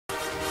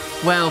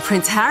Well,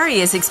 Prince Harry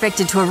is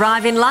expected to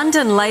arrive in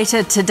London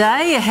later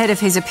today ahead of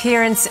his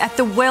appearance at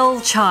the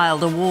Well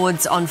Child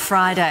Awards on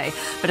Friday.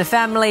 But a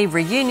family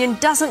reunion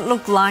doesn't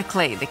look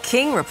likely. The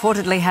King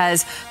reportedly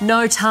has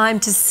no time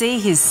to see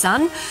his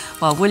son,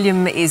 while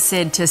William is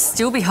said to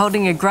still be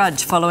holding a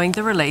grudge following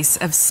the release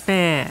of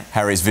Spare.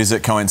 Harry's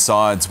visit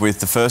coincides with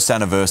the first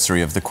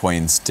anniversary of the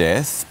Queen's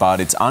death, but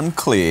it's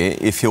unclear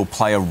if he'll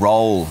play a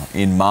role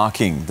in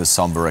marking the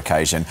sombre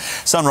occasion.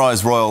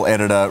 Sunrise Royal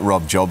editor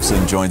Rob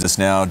Jobson joins us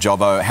now.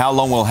 Jobbo, how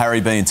long will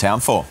Harry be in town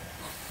for?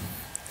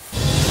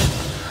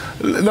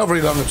 Not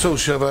very long at all,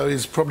 Chevo.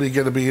 He's probably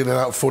going to be in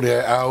about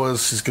 48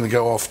 hours. He's going to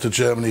go off to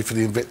Germany for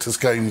the Invictus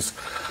Games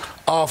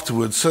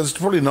afterwards. So there's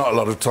probably not a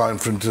lot of time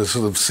for him to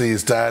sort of see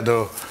his dad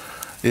or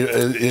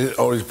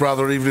his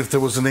brother, even if there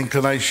was an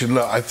inclination.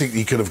 Look, I think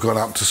he could have gone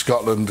up to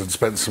Scotland and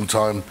spent some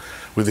time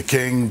with the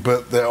King,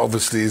 but there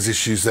obviously is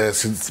issues there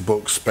since the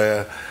book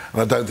Spare,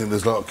 and I don't think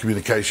there's a lot of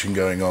communication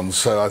going on.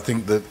 So I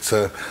think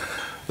that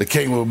the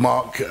King will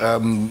mark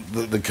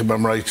the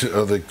commemoration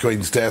of the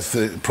Queen's death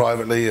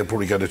privately. He'll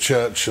probably go to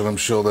church, and I'm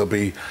sure there'll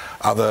be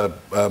other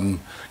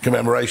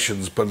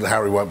commemorations, but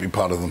Harry won't be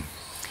part of them.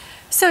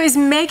 So is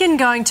Meghan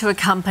going to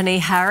accompany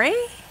Harry?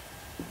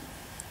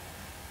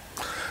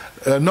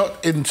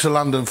 Not into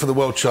London for the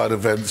World Child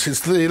events.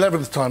 It's the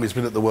 11th time he's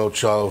been at the World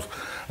Child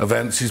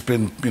events. He's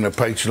been,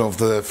 patron of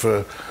there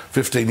for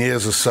 15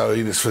 years or so.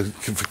 It's for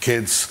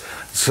kids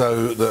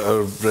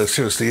that are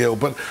seriously ill.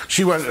 But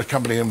she won't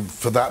accompany him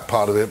for that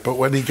part of it. But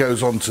when he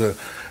goes on to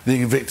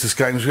the Invictus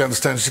Games, we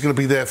understand she's going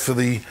to be there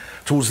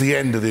towards the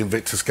end of the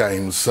Invictus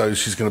Games. So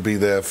she's going to be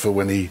there for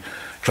when he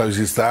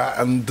closes that,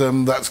 and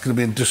that's going to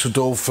be in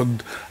Düsseldorf,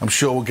 and I'm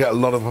sure we'll get a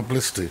lot of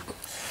publicity.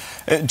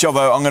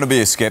 Jobbo, I'm going to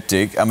be a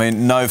sceptic. I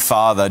mean, no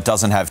father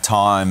doesn't have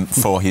time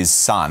for his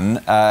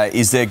son.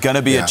 Is there going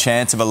to be a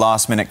chance of a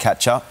last-minute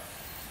catch-up?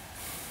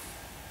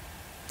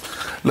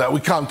 No,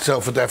 we can't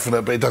tell for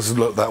definite, but it doesn't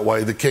look that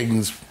way. The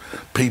King's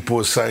people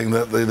are saying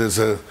that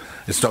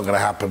it's not going to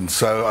happen,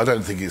 so I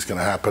don't think it's going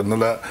to happen.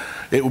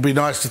 It would be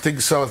nice to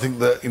think so. I think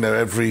that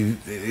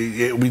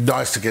it would be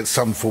nice to get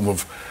some form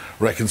of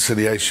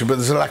reconciliation, but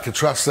there's a lack of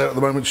trust there at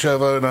the moment,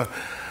 Shervo,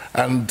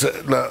 and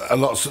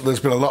there's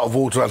been a lot of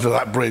water under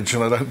that bridge,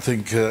 and I don't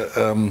think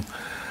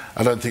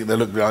they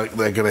look like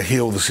they're going to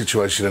heal the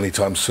situation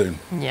anytime soon.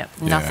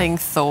 Yep, nothing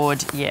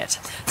thawed yet.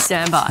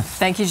 Stand by.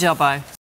 Thank you, Jobbo.